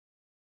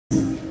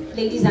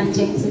ladies and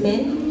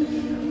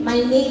gentlemen. My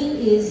name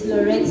is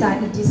Loretta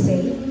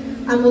Idise.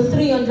 I'm a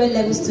 300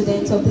 level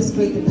student of this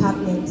great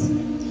department.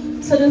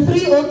 So the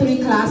 303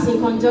 class,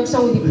 in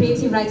conjunction with the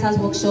Creative Writers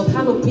Workshop,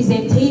 have a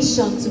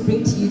presentation to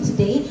bring to you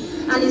today,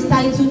 and it's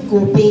titled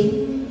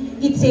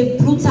Gobe. It's a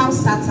brutal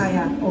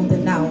satire of the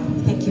now.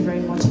 Thank you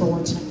very much for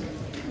watching.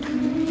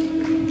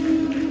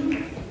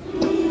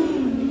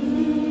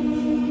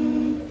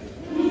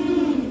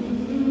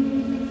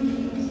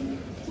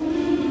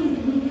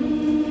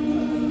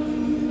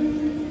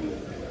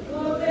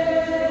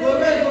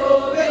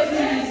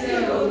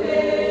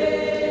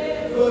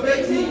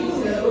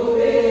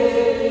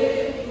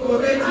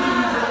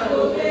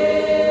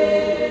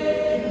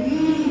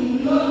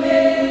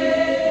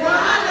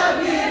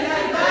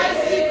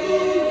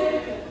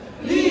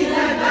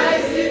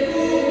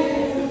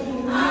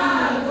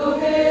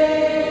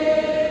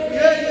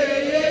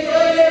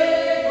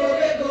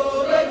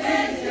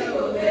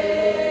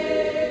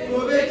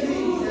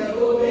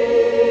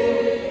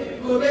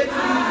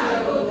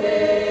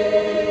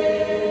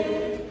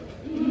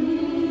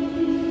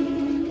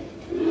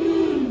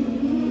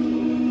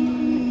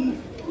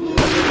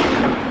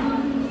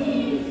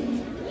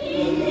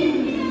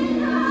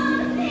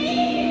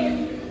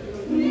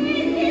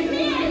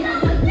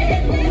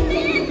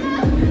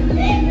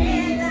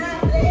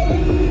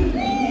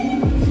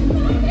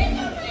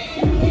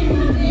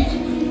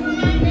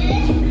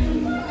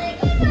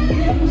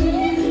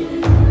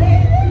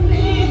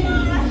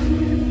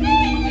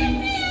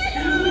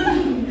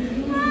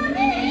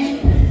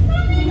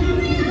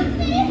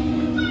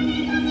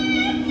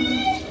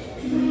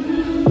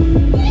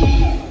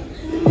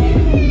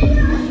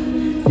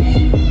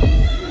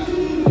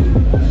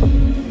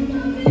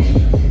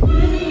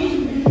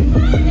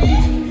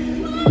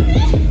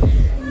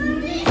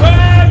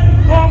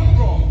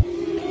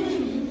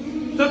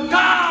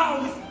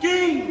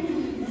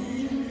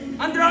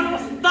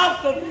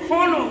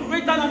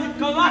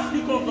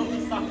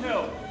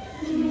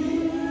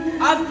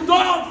 As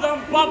dogs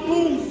and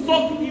baboons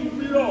suck in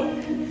blood.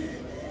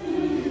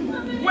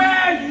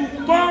 Where you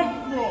come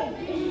from,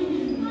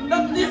 the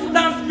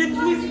distance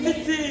between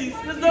cities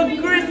is the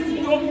grace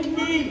your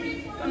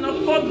king can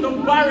afford the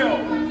barrel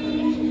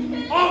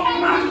of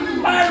mass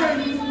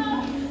parents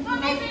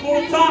of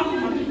quota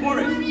and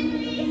forest.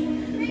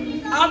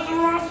 As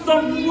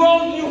ransom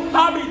flows you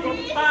habit of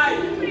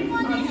hide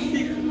and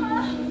seek.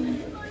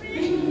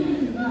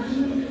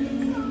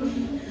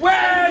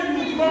 Where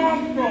you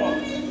come from,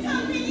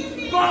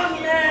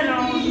 gunmen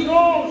are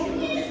unknown.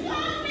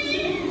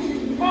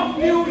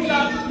 Curfews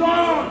are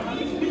done, and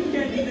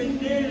weekend is a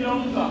day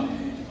longer.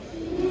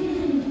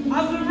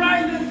 As the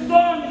rising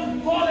sun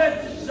is called to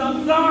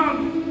Shazam,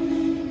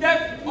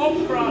 death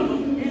operas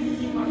of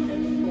empty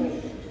market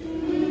stores.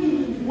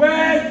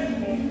 Where you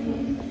come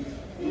from?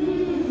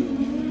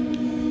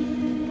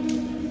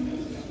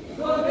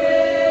 Gobe,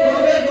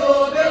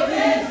 Gobe,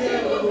 please,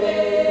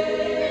 Gobe.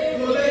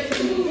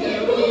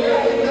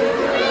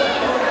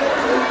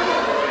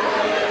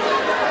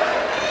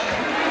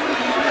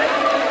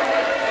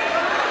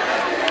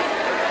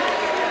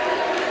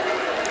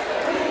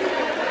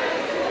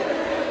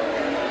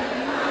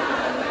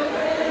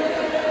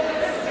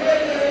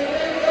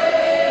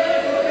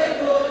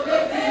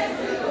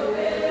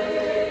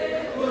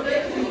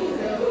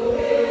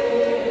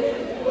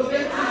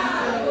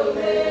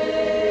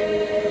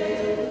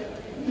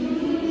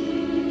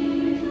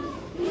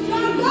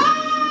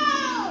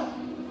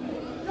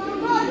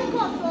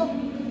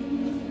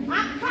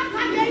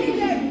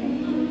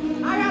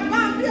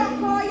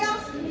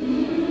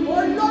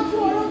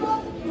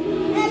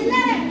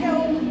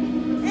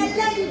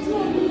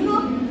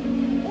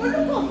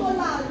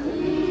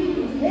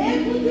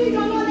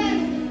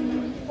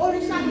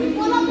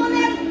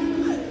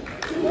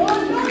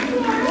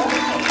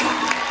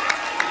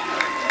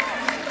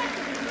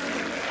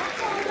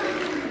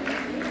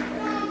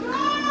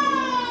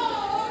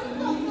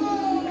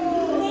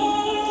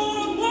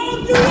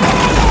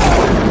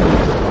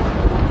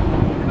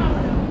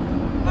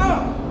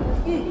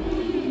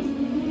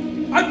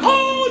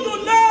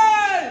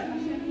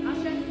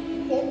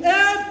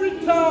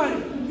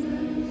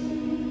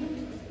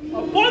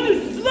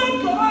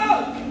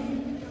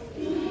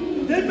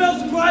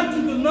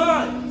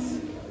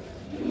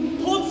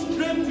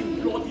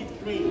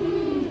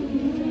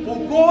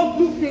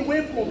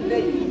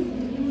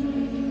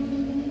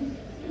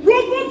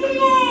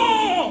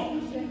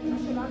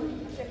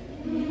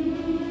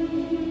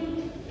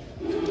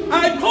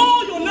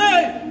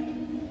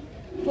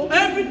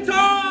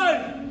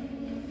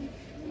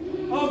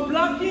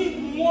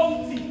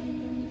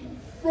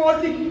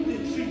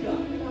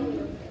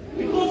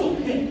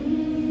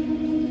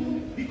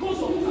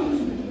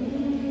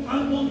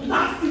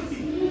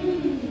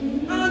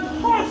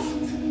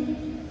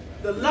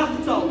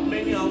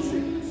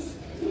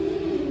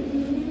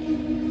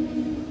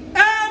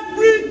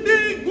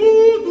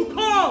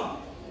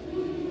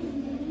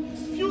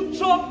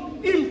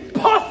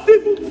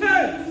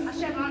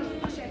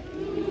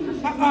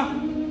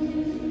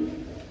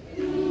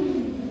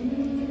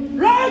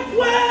 Right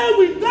where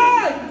we die.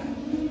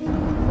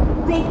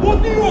 Road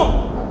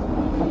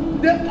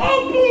 41. They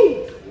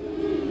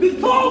opened the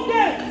toll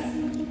gates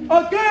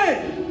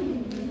again.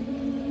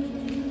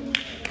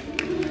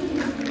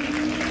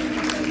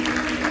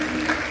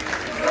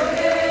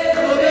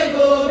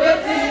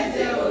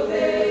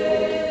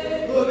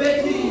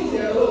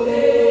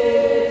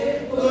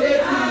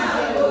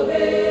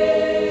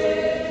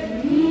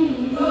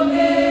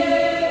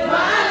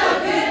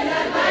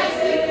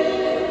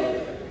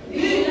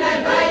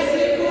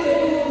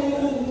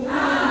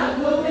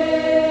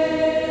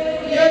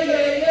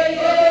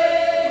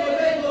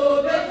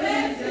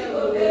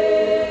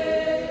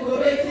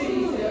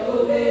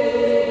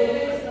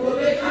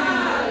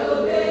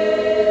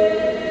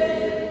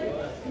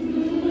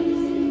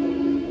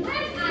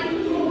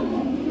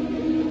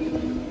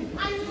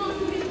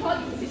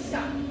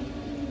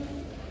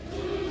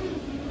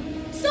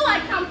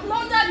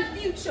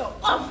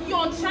 Of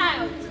your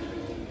child.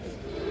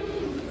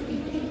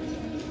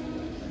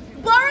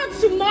 Borrow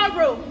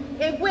tomorrow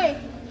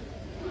away.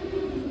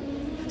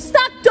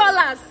 Stack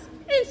dollars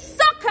in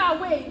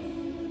soccer ways.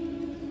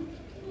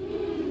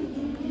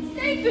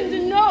 Safe in the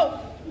know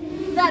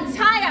that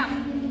Tyre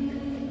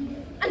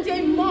and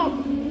a mob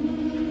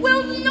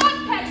will not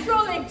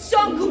patrol a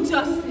jungle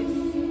justice.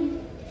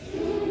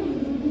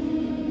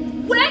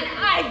 When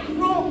I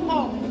grow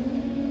up,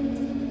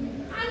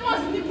 I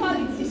must be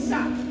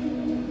politician.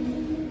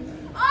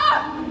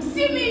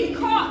 See me in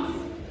court.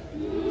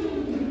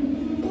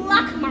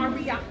 Black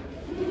Maria.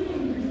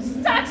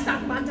 Start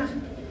Sabata.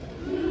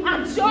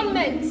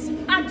 Adjournment.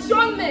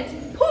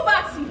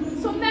 Poverty.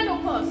 So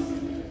menopause.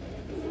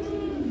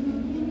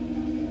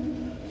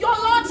 Your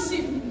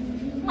Lordship,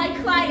 my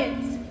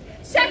client.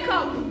 Check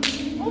up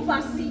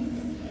overseas.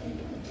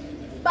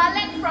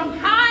 Ballet from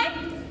high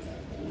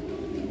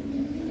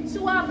to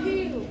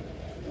appeal.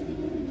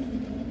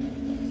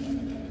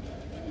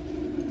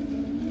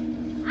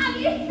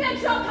 If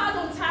federal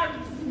pardon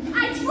tariffs, I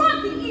drop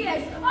the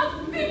ELS of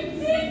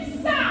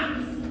 15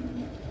 sacks.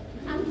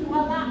 And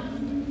voila,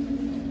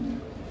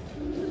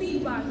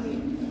 leave by me.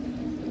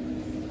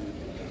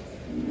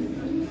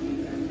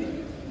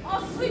 Or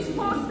switch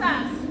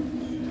posters,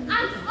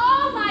 and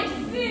all my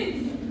sins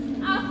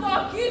are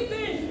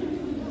forgiven.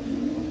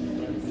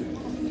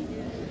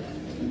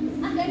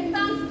 And then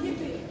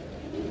Thanksgiving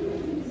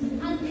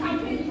and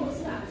campaign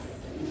posters.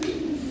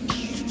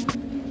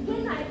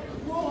 When I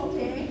grow up,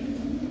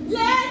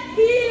 let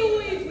he who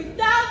is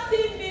without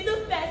sin be the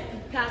first to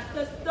cast a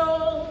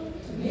stone.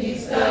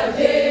 Mr.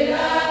 Jailer.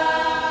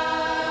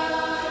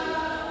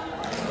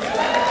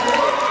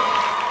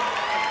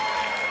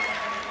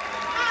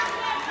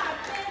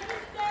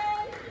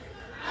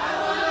 I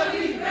want to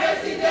be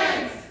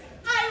president.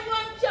 I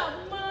want your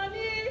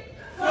money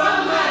from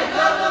my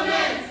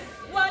government.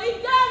 What he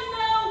can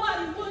know, what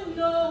he will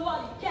know,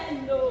 what he can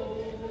know.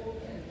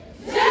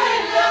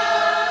 Jailer.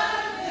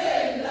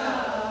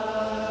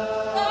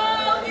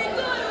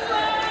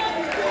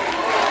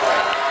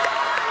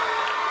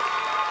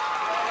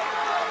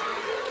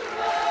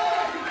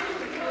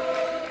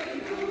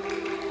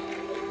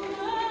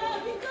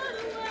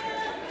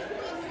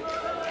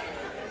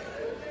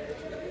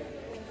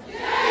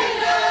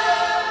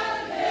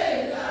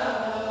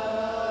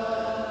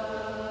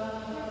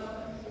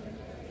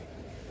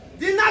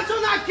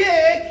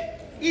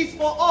 Is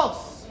for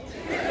us.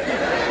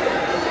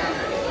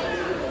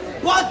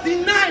 But the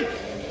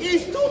knife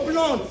is too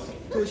blunt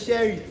to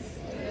share it.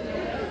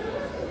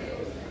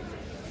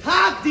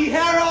 Hark the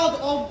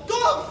herald of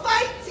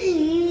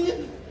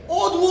dog-fighting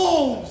old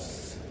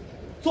wolves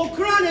to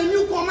crown a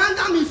new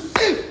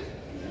commander-in-chief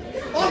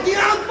of the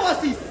armed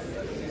forces,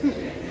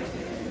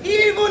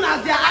 even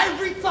as their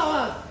ivory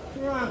towers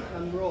crank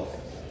and rust.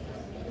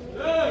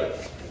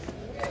 Hey!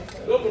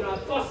 Look at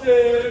that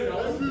tossing!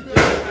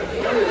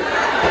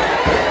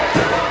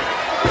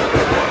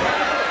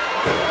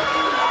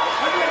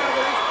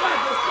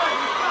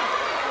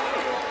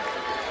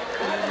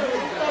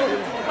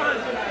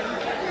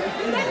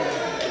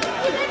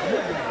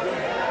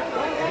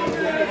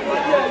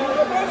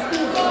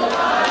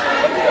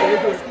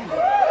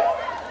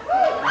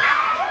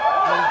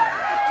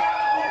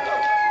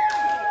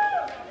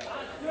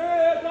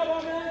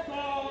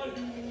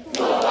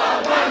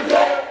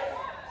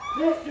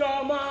 This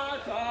your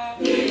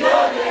matter. You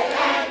know the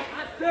end. I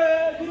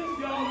say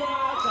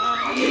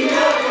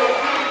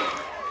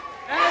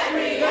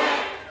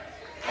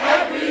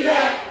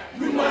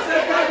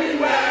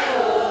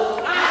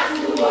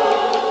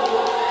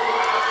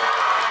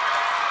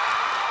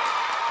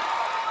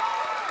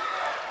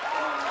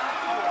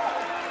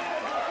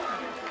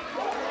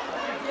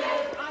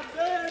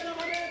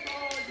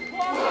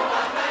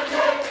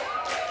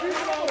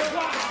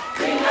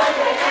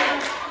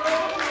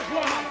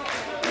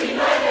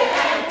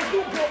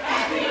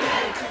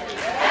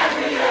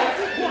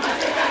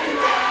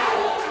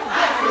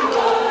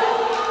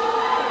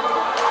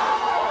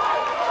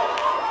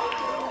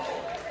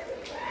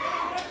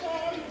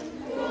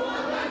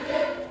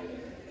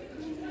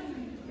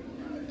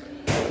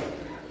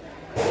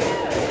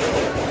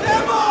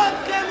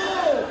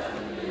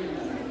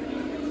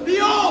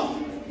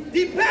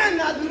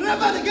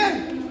never again.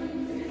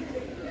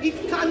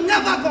 It can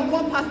never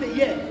come past a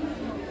year.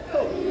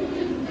 Oh.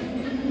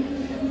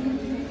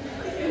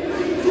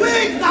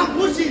 Twigs and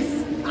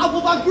bushes have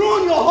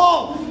overgrown your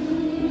halls.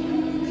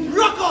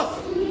 Raucous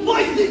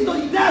voices to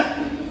the deaf.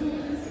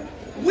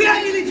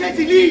 Where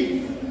illiteracy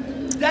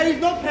lives, there is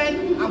no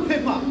pen and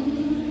paper.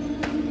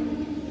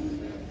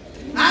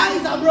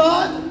 Eyes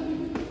abroad,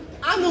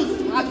 anus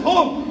at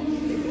home,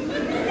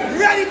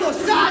 ready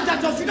to charge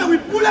at your children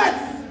with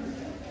bullets,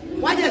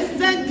 while they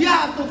send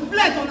theirs to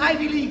flex on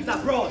Ivy Leagues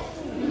abroad.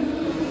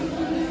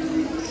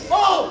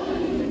 Oh,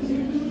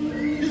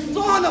 the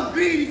sun of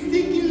greed is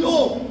sinking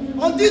low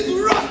on this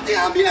rusty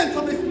ambience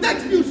of a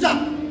state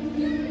future.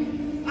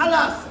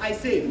 Alas, I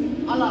say,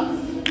 alas.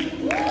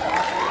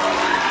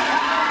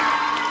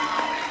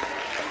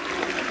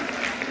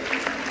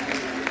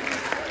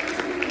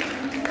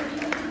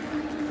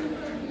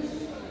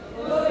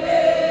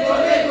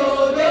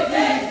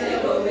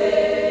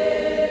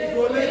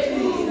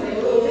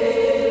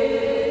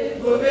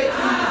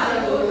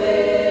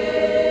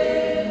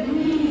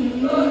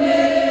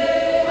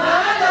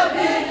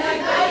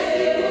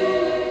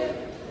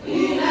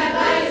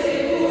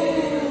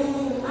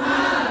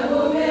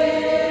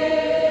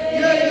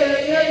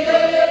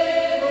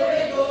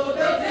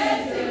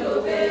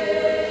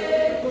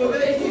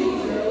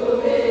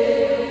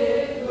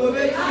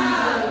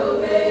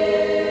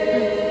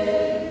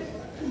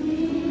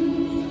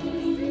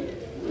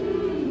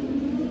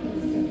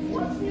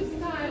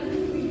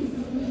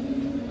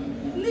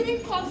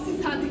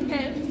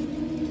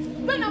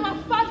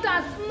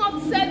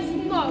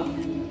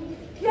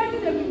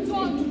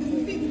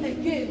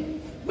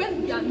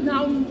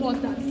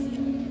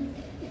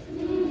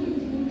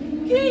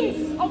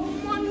 Kings of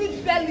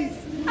money bellies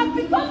have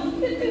become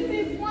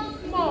citizens once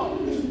more,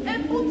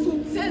 able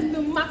to taste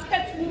the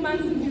market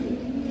woman's dew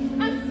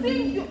and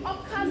sing the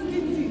orca's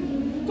ditty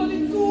to the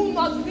tune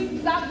of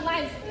zigzag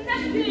lines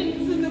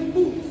snapping to the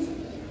boots.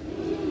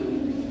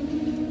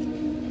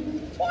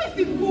 Who is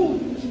the fool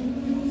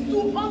to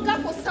hunger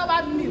for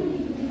soured meal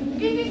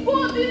in the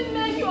golden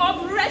menu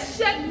of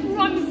wretched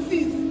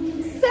promises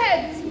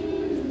said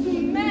to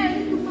men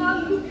who now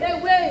look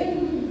away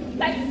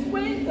like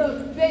swaying the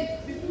bait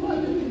before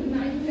the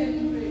united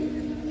break?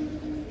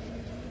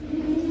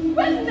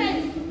 When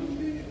next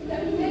they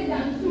play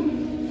their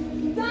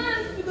tune,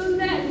 dance to the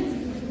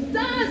left,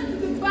 dance to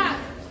the back,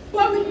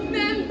 but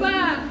remember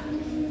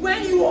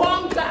when you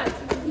hungered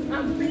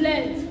and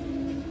bled.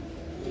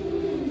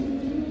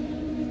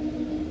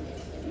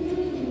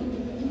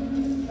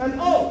 And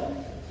oh,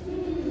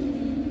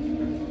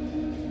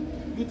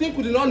 you think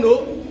we do not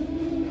know?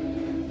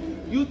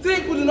 You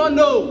think we do not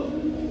know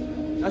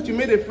that you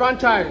made a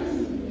franchise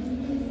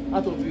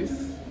out of this?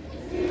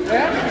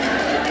 Eh?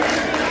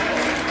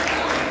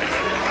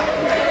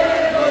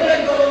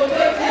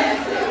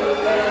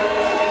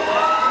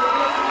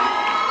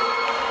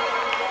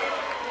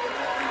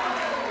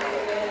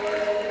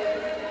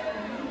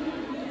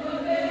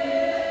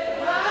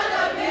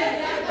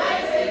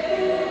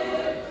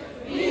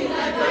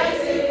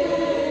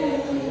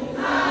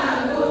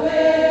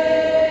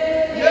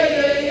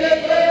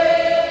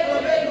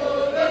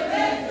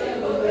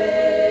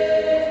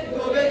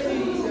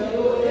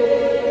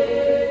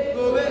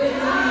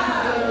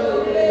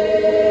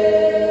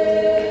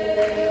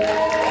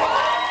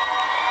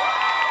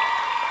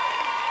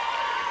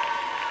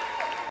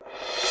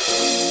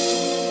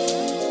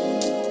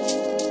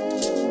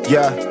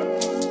 Yeah.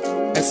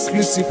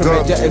 Exclusive from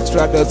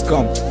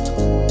NigerianExtra.com.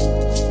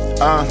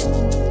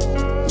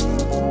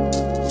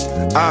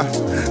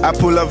 I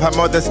pull up her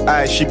mother's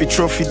eye, she be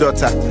trophy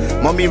daughter.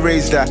 Mommy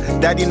raised her,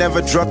 daddy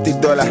never dropped a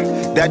dollar.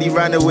 Daddy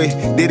ran away,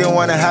 didn't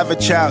wanna have a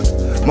child.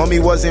 Mommy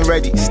wasn't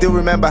ready, still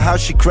remember how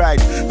she cried.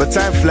 But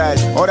time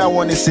flies, all I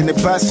want is in the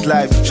past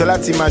life.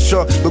 Shalati my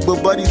short, but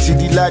body to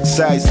the large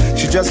size.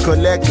 She just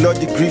collect law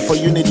degree for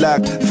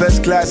Unilag.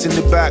 First class in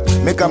the back,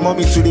 make her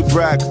mommy to the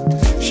brag.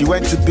 She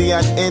went to be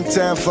an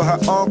intern for her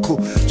uncle,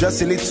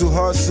 just a little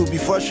hustle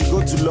before she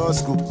go to law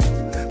school.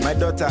 My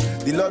daughter,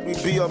 the Lord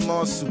will be your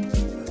muscle.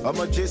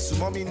 Omo Jesu,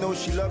 mommy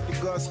knows she love the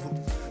gospel,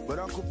 but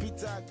Uncle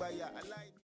Peter Agbaya, I like